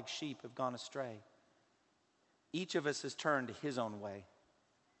all, like sheep, have gone astray. Each of us has turned his own way,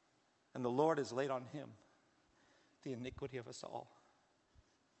 and the Lord has laid on him the iniquity of us all.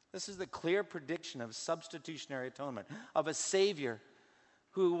 This is the clear prediction of substitutionary atonement, of a Savior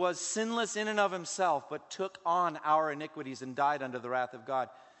who was sinless in and of himself, but took on our iniquities and died under the wrath of God.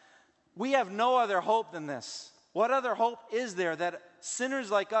 We have no other hope than this. What other hope is there that sinners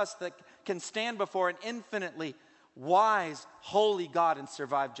like us that can stand before an infinitely wise, holy God and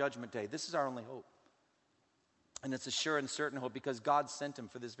survive Judgment Day? This is our only hope. And it's a sure and certain hope because God sent him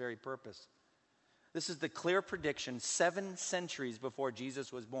for this very purpose. This is the clear prediction 7 centuries before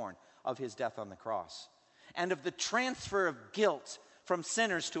Jesus was born of his death on the cross and of the transfer of guilt from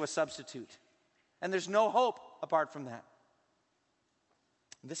sinners to a substitute. And there's no hope apart from that.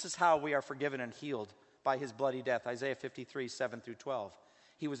 This is how we are forgiven and healed by his bloody death. Isaiah 53, 7 through 12.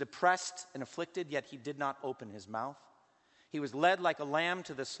 He was oppressed and afflicted, yet he did not open his mouth. He was led like a lamb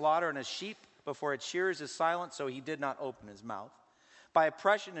to the slaughter, and a sheep before its shearers is silent, so he did not open his mouth. By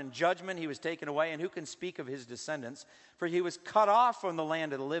oppression and judgment he was taken away, and who can speak of his descendants? For he was cut off from the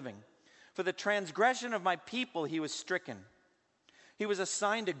land of the living. For the transgression of my people he was stricken. He was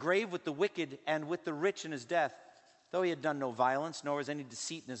assigned a grave with the wicked and with the rich in his death, though he had done no violence, nor was any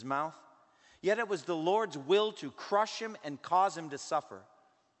deceit in his mouth. Yet it was the Lord's will to crush him and cause him to suffer.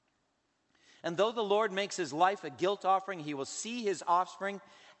 And though the Lord makes his life a guilt offering, he will see his offspring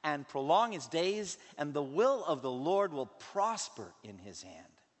and prolong his days, and the will of the Lord will prosper in his hand.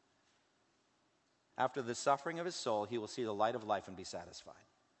 After the suffering of his soul, he will see the light of life and be satisfied.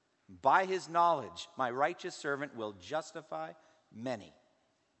 By his knowledge, my righteous servant will justify many,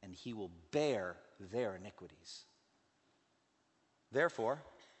 and he will bear their iniquities. Therefore,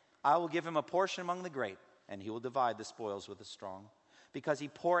 I will give him a portion among the great, and he will divide the spoils with the strong, because he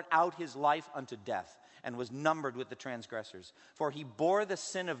poured out his life unto death and was numbered with the transgressors. For he bore the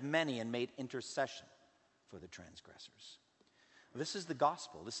sin of many and made intercession for the transgressors. This is the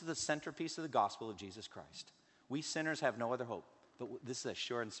gospel. This is the centerpiece of the gospel of Jesus Christ. We sinners have no other hope, but this is a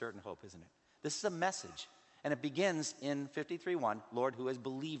sure and certain hope, isn't it? This is a message, and it begins in 53:1, Lord, who has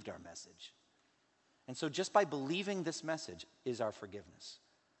believed our message. And so just by believing this message is our forgiveness.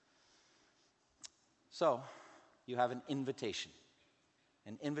 So, you have an invitation,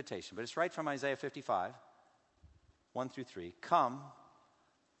 but it's right from Isaiah 55, 1 through 3. Come,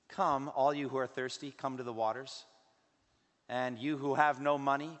 all you who are thirsty, come to the waters. And you who have no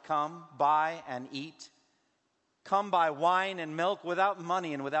money, come, buy and eat. Come buy wine and milk without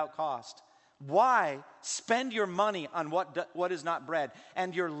money and without cost. Why spend your money on what is not bread,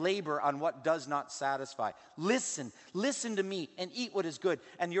 and your labor on what does not satisfy? Listen to me and eat what is good,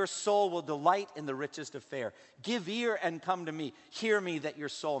 and your soul will delight in the richest of fare. Give ear and come to me. Hear me that your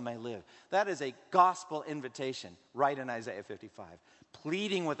soul may live. That is a gospel invitation right in Isaiah 55,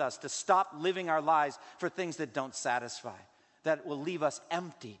 pleading with us to stop living our lives for things that don't satisfy, that will leave us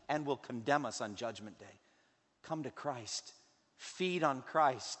empty and will condemn us on Judgment Day. Come to Christ. Feed on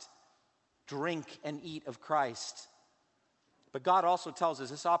Christ. Drink and eat of Christ. But God also tells us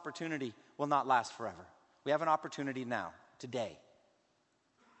this opportunity will not last forever. We have an opportunity now, today.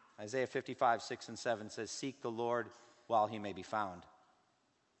 Isaiah 55, 6 and 7 says, seek the Lord while he may be found.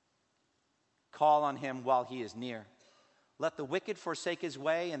 Call on him while he is near. Let the wicked forsake his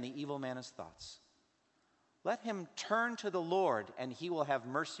way and the evil man his thoughts. Let him turn to the Lord, and he will have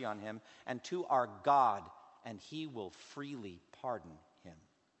mercy on him, and to our God, and he will freely pardon him.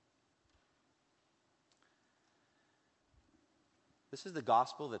 This is the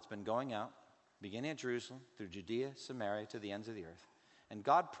gospel that's been going out, beginning at Jerusalem, through Judea, Samaria, to the ends of the earth. And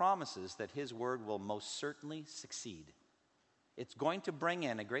God promises that his word will most certainly succeed. It's going to bring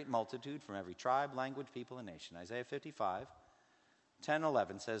in a great multitude from every tribe, language, people, and nation. Isaiah 55, 10,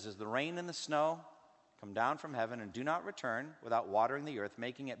 11 says, as the rain and the snow come down from heaven and do not return without watering the earth,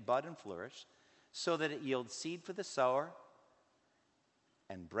 making it bud and flourish, so that it yields seed for the sower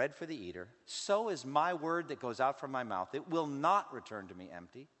and bread for the eater, so is my word that goes out from my mouth. It will not return to me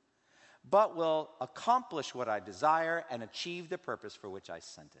empty, but will accomplish what I desire and achieve the purpose for which I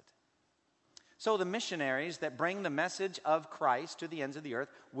sent it. So the missionaries that bring the message of Christ to the ends of the earth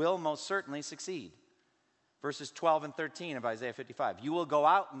will most certainly succeed. Verses 12 and 13 of Isaiah 55. You will go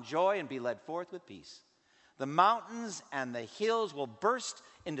out in joy and be led forth with peace. The mountains and the hills will burst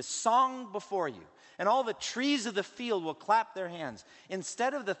into song before you, and all the trees of the field will clap their hands.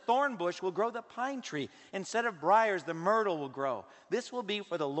 Instead of the thorn bush will grow the pine tree. Instead of briars, the myrtle will grow. This will be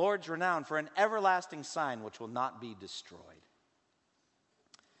for the Lord's renown, for an everlasting sign which will not be destroyed.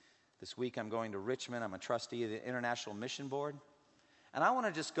 This week I'm going to Richmond. I'm a trustee of the International Mission Board. And I want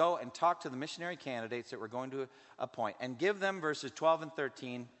to just go and talk to the missionary candidates that we're going to appoint and give them verses 12 and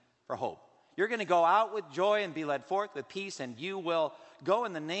 13 for hope. You're going to go out with joy and be led forth with peace, and you will go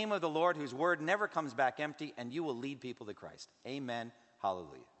in the name of the Lord, whose word never comes back empty, and you will lead people to Christ. Amen.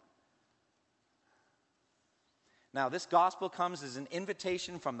 Hallelujah. Now, this gospel comes as an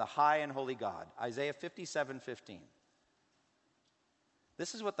invitation from the high and holy God. Isaiah 57:15.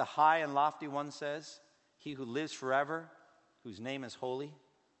 This is what the high and lofty one says. He who lives forever, whose name is holy.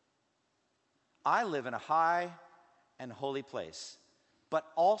 I live in a high and holy place, but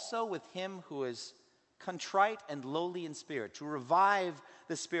also with him who is contrite and lowly in spirit, to revive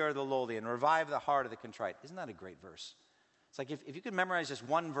the spirit of the lowly and revive the heart of the contrite. Isn't that a great verse? It's like if you could memorize just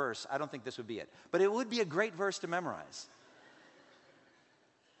one verse, I don't think this would be it. But it would be a great verse to memorize.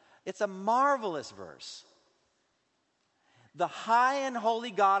 It's a marvelous verse. The high and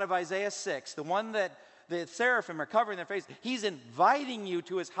holy God of Isaiah 6, the one that the seraphim are covering their face, he's inviting you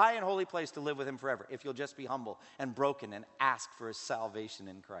to his high and holy place to live with him forever, if you'll just be humble and broken and ask for his salvation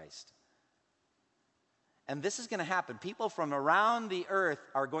in Christ. And this is going to happen. People from around the earth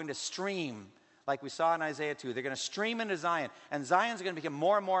are going to stream, like we saw in Isaiah 2. They're going to stream into Zion, and Zion's going to become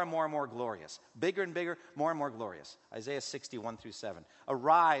more and more and more and more glorious. Bigger and bigger, more and more glorious. Isaiah 60:1-7.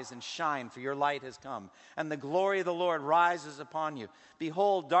 Arise and shine, for your light has come, and the glory of the Lord rises upon you.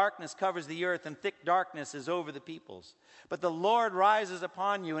 Behold, darkness covers the earth, and thick darkness is over the peoples. But the Lord rises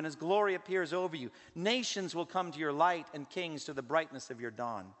upon you, and his glory appears over you. Nations will come to your light, and kings to the brightness of your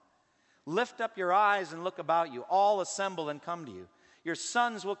dawn. Lift up your eyes and look about you. All assemble and come to you. Your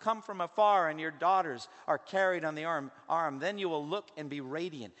sons will come from afar, and your daughters are carried on the arm. Then you will look and be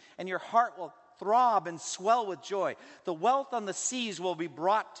radiant, and your heart will throb and swell with joy. The wealth on the seas will be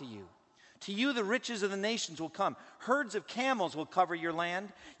brought to you. To you the riches of the nations will come. Herds of camels will cover your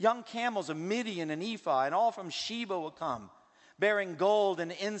land. Young camels of Midian and Ephah, and all from Sheba will come, bearing gold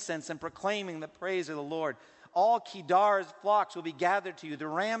and incense and proclaiming the praise of the Lord. All Kedar's flocks will be gathered to you. The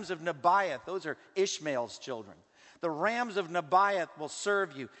rams of Nebaioth, those are Ishmael's children. The rams of Nebaioth will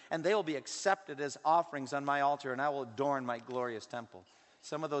serve you, and they will be accepted as offerings on my altar, and I will adorn my glorious temple.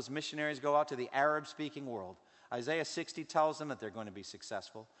 Some of those missionaries go out to the Arab-speaking world. Isaiah 60 tells them that they're going to be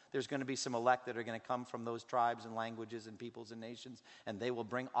successful. There's going to be some elect that are going to come from those tribes and languages and peoples and nations, and they will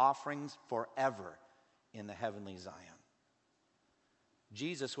bring offerings forever in the heavenly Zion.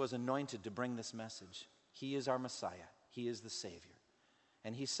 Jesus was anointed to bring this message. He is our Messiah. He is the Savior.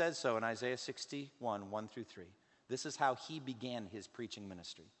 And he says so in Isaiah 61:1-3. This is how he began his preaching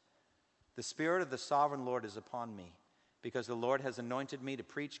ministry. The Spirit of the sovereign Lord is upon me, because the Lord has anointed me to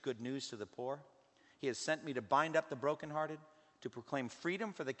preach good news to the poor. He has sent me to bind up the brokenhearted, to proclaim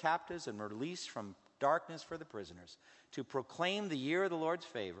freedom for the captives and release from darkness for the prisoners, to proclaim the year of the Lord's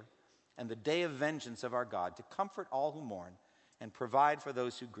favor and the day of vengeance of our God, to comfort all who mourn and provide for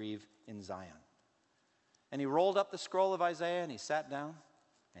those who grieve in Zion. And he rolled up the scroll of Isaiah, and he sat down,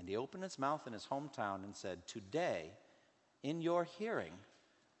 and he opened his mouth in his hometown and said, today, in your hearing,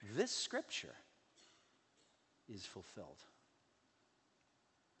 this scripture is fulfilled.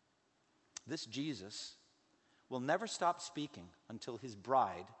 This Jesus will never stop speaking until his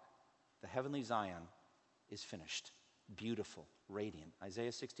bride, the heavenly Zion, is finished, beautiful, radiant.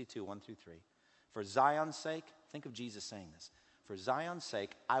 Isaiah 62:1-3. For Zion's sake, think of Jesus saying this, for Zion's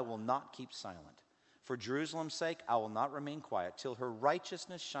sake, I will not keep silent. For Jerusalem's sake, I will not remain quiet till her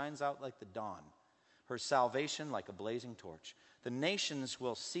righteousness shines out like the dawn, her salvation like a blazing torch. The nations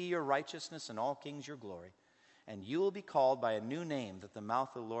will see your righteousness, and all kings your glory. And you will be called by a new name that the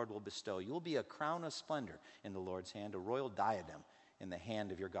mouth of the Lord will bestow. You will be a crown of splendor in the Lord's hand, a royal diadem in the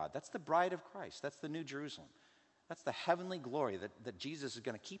hand of your God. That's the bride of Christ. That's the New Jerusalem. That's the heavenly glory that Jesus is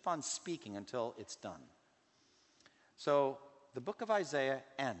going to keep on speaking until it's done. So the book of Isaiah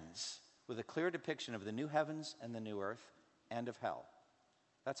ends with a clear depiction of the new heavens and the new earth and of hell.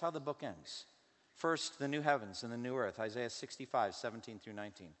 That's how the book ends. First, the new heavens and the new earth, Isaiah 65, 17 through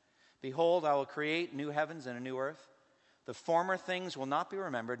 19. Behold, I will create new heavens and a new earth. The former things will not be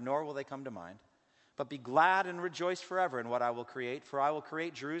remembered, nor will they come to mind. But be glad and rejoice forever in what I will create, for I will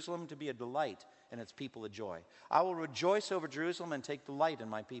create Jerusalem to be a delight and its people a joy. I will rejoice over Jerusalem and take delight in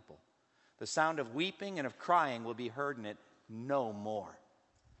my people. The sound of weeping and of crying will be heard in it no more.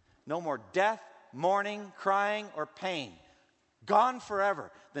 No more death, mourning, crying, or pain. Gone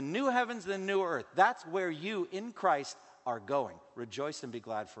forever. The new heavens and the new earth. That's where you in Christ are going. Rejoice and be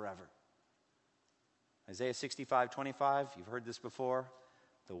glad forever. Isaiah 65:25, you've heard this before.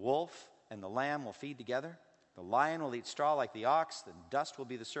 The wolf and the lamb will feed together. The lion will eat straw like the ox. The dust will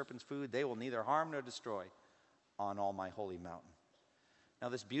be the serpent's food. They will neither harm nor destroy on all my holy mountain. Now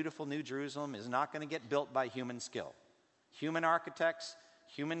this beautiful New Jerusalem is not going to get built by human skill. Human architects,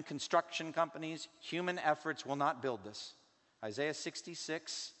 human construction companies, human efforts will not build this. Isaiah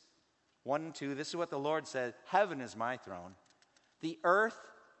 66, 1 and 2, this is what the Lord said, heaven is my throne, the earth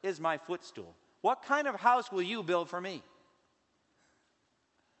is my footstool. What kind of house will you build for me?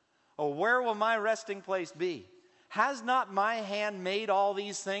 Or where will my resting place be? Has not my hand made all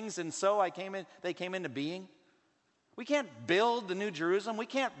these things, and so they came into being? We can't build the New Jerusalem. We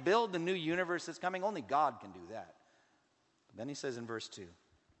can't build the new universe that's coming. Only God can do that. But then he says in verse 2,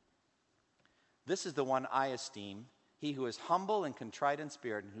 this is the one I esteem, he who is humble and contrite in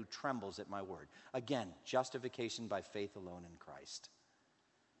spirit and who trembles at my word. Again, justification by faith alone in Christ.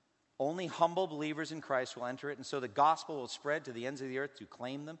 Only humble believers in Christ will enter it, and so the gospel will spread to the ends of the earth to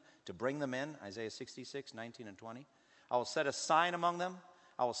claim them, to bring them in, Isaiah 66, 19 and 20. I will set a sign among them.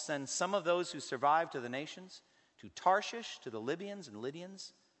 I will send some of those who survive to the nations, to Tarshish, to the Libyans and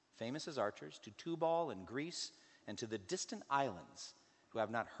Lydians, famous as archers, to Tubal and Greece, and to the distant islands, who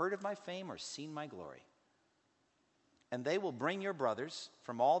have not heard of my fame or seen my glory. And they will bring your brothers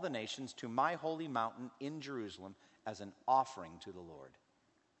from all the nations to my holy mountain in Jerusalem as an offering to the Lord.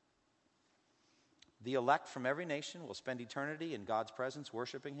 The elect from every nation will spend eternity in God's presence,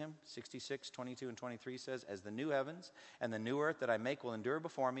 worshiping him. 66, 22, and 23 says, as the new heavens and the new earth that I make will endure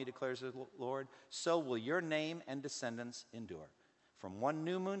before me, declares the Lord, so will your name and descendants endure. From one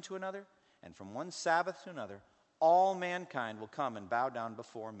new moon to another, and from one Sabbath to another, all mankind will come and bow down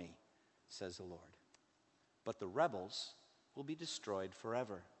before me, says the Lord. But the rebels will be destroyed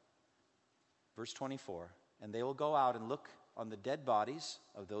forever. Verse 24, and they will go out and look on the dead bodies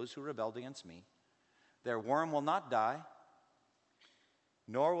of those who rebelled against me. Their worm will not die,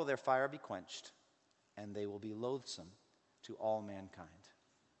 nor will their fire be quenched, and they will be loathsome to all mankind.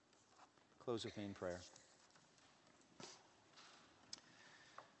 Close with me in prayer.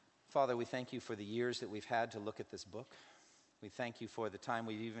 Father, we thank you for the years that we've had to look at this book. We thank you for the time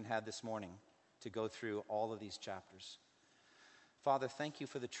we've even had this morning to go through all of these chapters. Father, thank you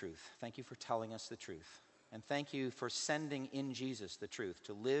for the truth. Thank you for telling us the truth. And thank you for sending in Jesus the truth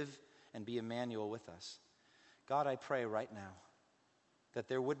to live and be Emmanuel with us. God, I pray right now that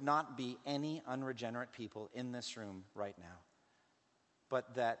there would not be any unregenerate people in this room right now,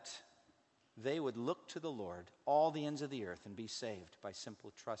 but that they would look to the Lord, all the ends of the earth, and be saved by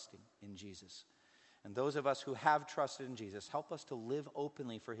simple trusting in Jesus. And those of us who have trusted in Jesus, help us to live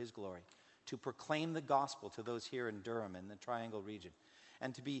openly for his glory, to proclaim the gospel to those here in Durham and the Triangle region,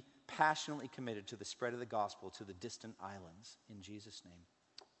 and to be passionately committed to the spread of the gospel to the distant islands. In Jesus' name,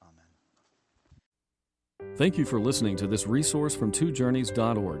 amen. Thank you for listening to this resource from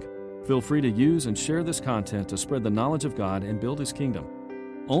twojourneys.org. Feel free to use and share this content to spread the knowledge of God and build his kingdom.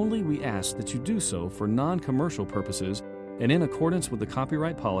 Only we ask that you do so for non-commercial purposes and in accordance with the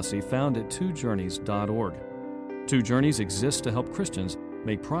copyright policy found at twojourneys.org. Two Journeys exists to help Christians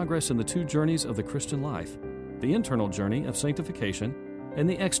make progress in the two journeys of the Christian life, the internal journey of sanctification and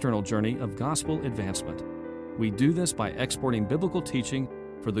the external journey of gospel advancement. We do this by exporting biblical teaching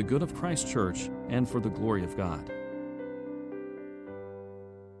for the good of Christ's church and for the glory of God.